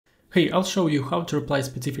Hey, I'll show you how to reply a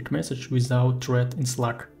specific message without thread in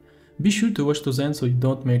Slack. Be sure to watch to the end so you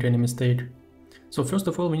don't make any mistake. So first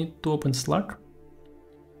of all, we need to open Slack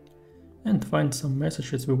and find some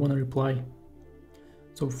messages we want to reply.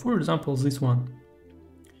 So for example, this one.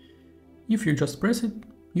 If you just press it,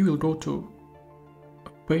 you will go to a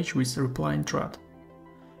page with replying thread.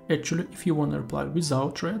 Actually, if you want to reply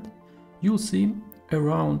without thread, you'll see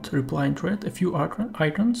around replying thread a few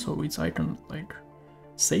icons, so it's icon like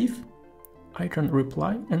save, icon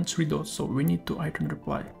reply, and 3 dots, so we need to icon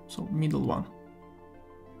reply, so middle one.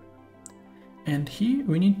 And here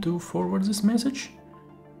we need to forward this message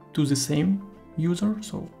to the same user,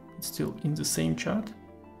 so it's still in the same chat.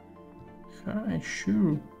 Hi,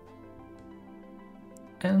 sure.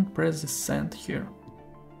 And press the send here.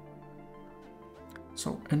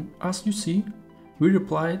 So, and as you see, we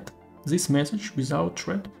replied this message without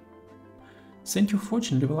thread. Thank you for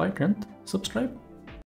watching, leave a like and subscribe.